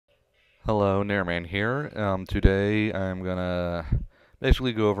Hello, Nayrman here. Today I'm gonna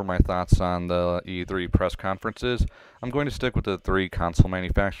basically go over my thoughts on the E3 press conferences. I'm going to stick with the three console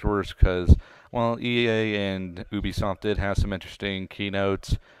manufacturers because, while EA and Ubisoft did have some interesting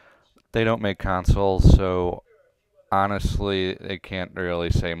keynotes, they don't make consoles, so honestly, they can't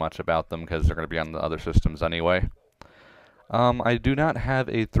really say much about them because they're going to be on the other systems anyway. I do not have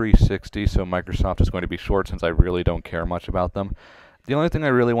a 360, so Microsoft is going to be short since I really don't care much about them. The only thing I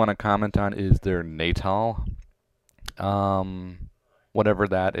really want to comment on is their Natal, um, whatever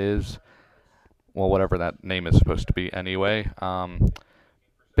that is. Well, whatever that name is supposed to be anyway.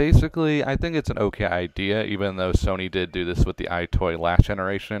 Basically, I think it's an okay idea, even though Sony did do this with the iToy last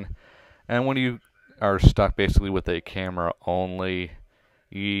generation. And when you are stuck basically with a camera only,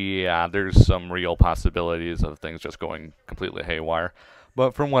 yeah, there's some real possibilities of things just going completely haywire.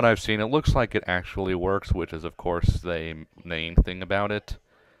 But from what I've seen, it looks like it actually works, which is, of course, the main thing about it.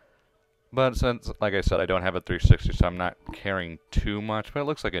 But since, like I said, I don't have a 360, so I'm not caring too much. But it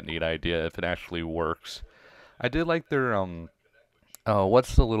looks like a neat idea if it actually works. I did like their oh,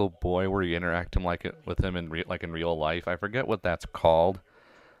 what's the little boy where you interact him like it with him in like in real life? I forget what that's called,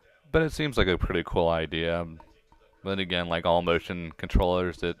 but it seems like a pretty cool idea. But again, like all motion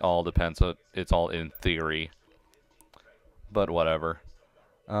controllers, it all depends. It's all in theory, but whatever.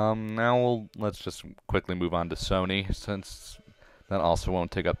 Now let's just quickly move on to Sony, since that also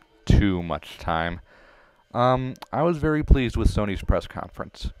won't take up too much time. I was very pleased with Sony's press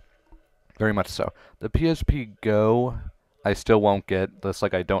conference. Very much so. The PSP Go, I still won't get. That's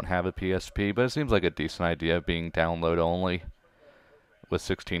like I don't have a PSP, but it seems like a decent idea being download only with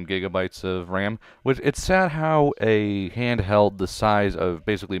 16 gigabytes of RAM. Which it's sad how a handheld the size of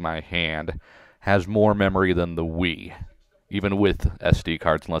basically my hand has more memory than the Wii, even with SD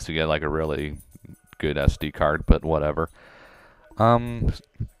cards, unless you get like a really good SD card. But whatever. Um,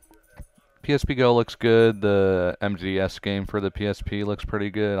 PSP Go looks good. The MGS game for the PSP looks pretty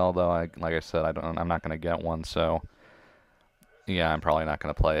good. Although like I said, I'm not gonna get one, so yeah, I'm probably not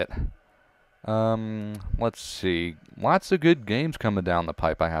gonna play it. Let's see. Lots of good games coming down the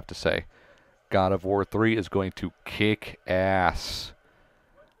pipe, I have to say. God of War 3 is going to kick ass.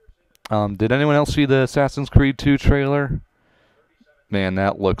 Did anyone else see the Assassin's Creed 2 trailer? Man,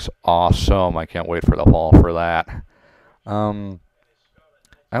 that looks awesome. I can't wait for the fall for that. Um,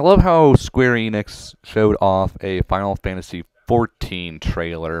 I love how Square Enix showed off a Final Fantasy 14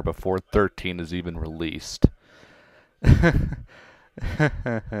 trailer before 13 is even released. Yeah,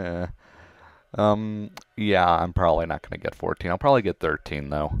 I'm probably not going to get 14. I'll probably get 13,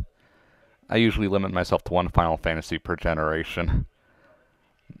 though. I usually limit myself to one Final Fantasy per generation.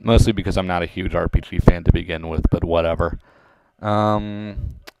 Mostly because I'm not a huge RPG fan to begin with, but whatever.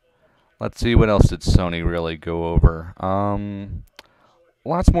 Um, let's see, what else did Sony really go over?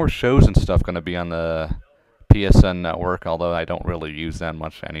 Lots more shows and stuff going to be on the PSN network, although I don't really use that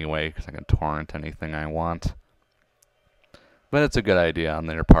much anyway, because I can torrent anything I want. But it's a good idea on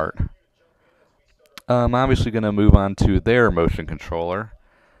their part. I'm obviously going to move on to their motion controller,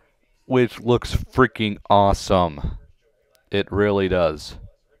 which looks freaking awesome. It really does.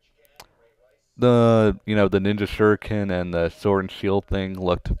 The Ninja Shuriken and the Sword and Shield thing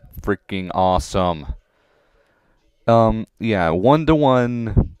looked freaking awesome. Yeah,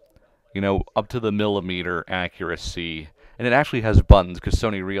 1-to-1, up to the millimeter accuracy. And it actually has buttons, because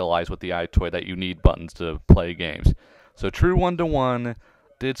Sony realized with the iToy that you need buttons to play games. So true 1-to-1,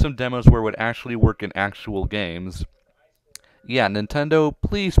 did some demos where it would actually work in actual games. Yeah, Nintendo,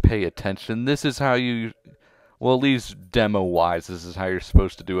 please pay attention. This is how you, well, at least demo-wise, this is how you're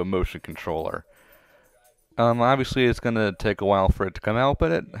supposed to do a motion controller. Obviously it's going to take a while for it to come out,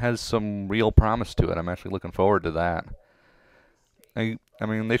 but it has some real promise to it. I'm actually looking forward to that. I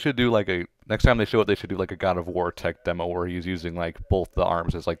mean, they should do like a, next time they show it, they should do like a God of War tech demo where he's using like both the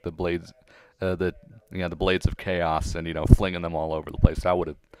arms as like the blades, the blades of chaos, and flinging them all over the place. That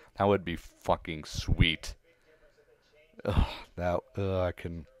would be fucking sweet. I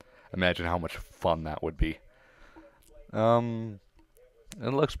can imagine how much fun that would be. Um,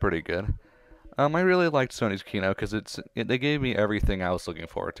 it looks pretty good. I really liked Sony's keynote because they gave me everything I was looking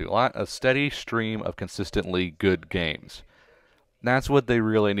forward to. A steady stream of consistently good games. That's what they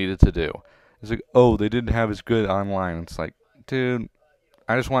really needed to do. It's like, oh, they didn't have as good online. It's like, dude,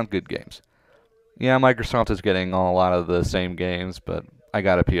 I just want good games. Yeah, Microsoft is getting a lot of the same games, but I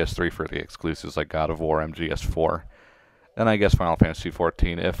got a PS3 for the exclusives like God of War, MGS4, and I guess Final Fantasy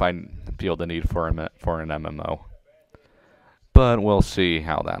 14 if I feel the need for an MMO. But we'll see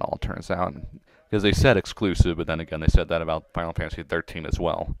how that all turns out. Because they said exclusive, but then again, they said that about Final Fantasy 13 as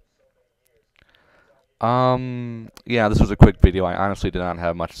well. Yeah, this was a quick video. I honestly did not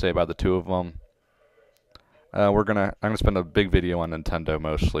have much to say about the two of them. I'm gonna spend a big video on Nintendo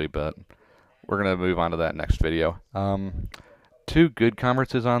mostly, but we're gonna move on to that next video. Two good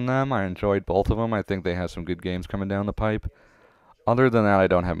conferences on them. I enjoyed both of them. I think they have some good games coming down the pipe. Other than that, I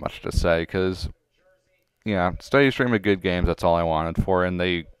don't have much to say because, yeah, steady stream of good games. That's all I wanted for, and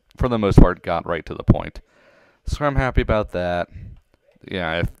they, for the most part, got right to the point. So I'm happy about that.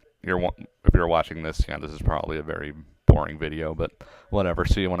 Yeah, if you're watching this, yeah, this is probably a very boring video, but whatever.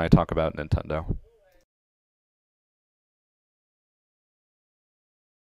 See you when I talk about Nintendo.